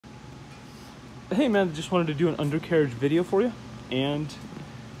Hey man, just wanted to do an undercarriage video for you, and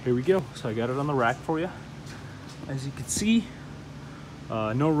here we go. So I got it on the rack for you. As you can see,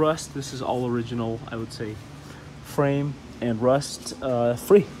 no rust. This is all original, I would say, frame and rust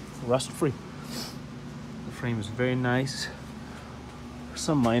free. Rust free. The frame is very nice.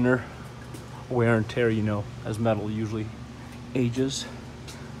 Some minor wear and tear, you know, as metal usually ages.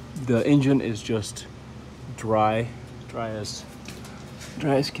 The engine is just dry as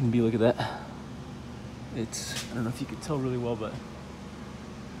can be. Look at that. It's, I don't know if you can tell really well, but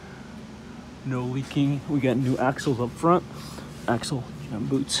no leaking. We got new axles up front, axle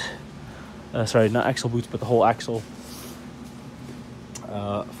boots. Sorry, not axle boots, but the whole axle.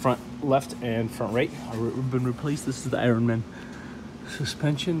 Front left and front right have been replaced. This is the Ironman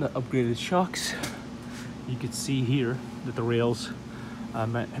suspension, the upgraded shocks. You can see here that the rails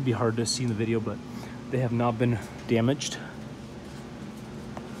might be hard to see in the video, but they have not been damaged.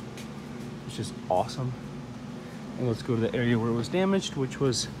 It's just awesome. And let's go to the area where it was damaged, which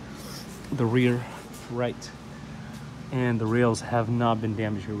was the rear right. And the rails have not been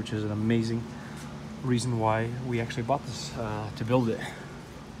damaged here, which is an amazing reason why we actually bought this to build it.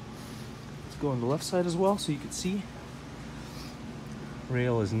 Let's go on the left side as well so you can see.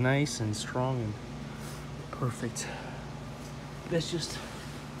 Rail is nice and strong and perfect. That's just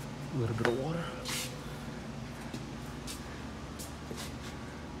a little bit of water.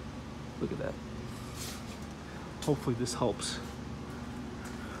 Look at that. Hopefully this helps.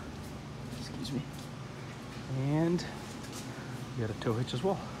 Excuse me. And we got a tow hitch as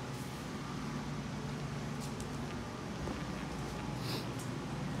well.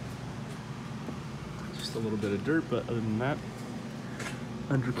 Just a little bit of dirt, but other than that,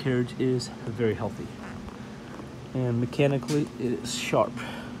 undercarriage is very healthy. And mechanically, it is sharp.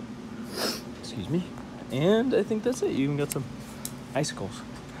 Excuse me. And I think that's it. You even got some icicles.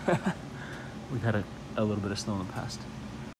 We've had a little bit of snow in the past.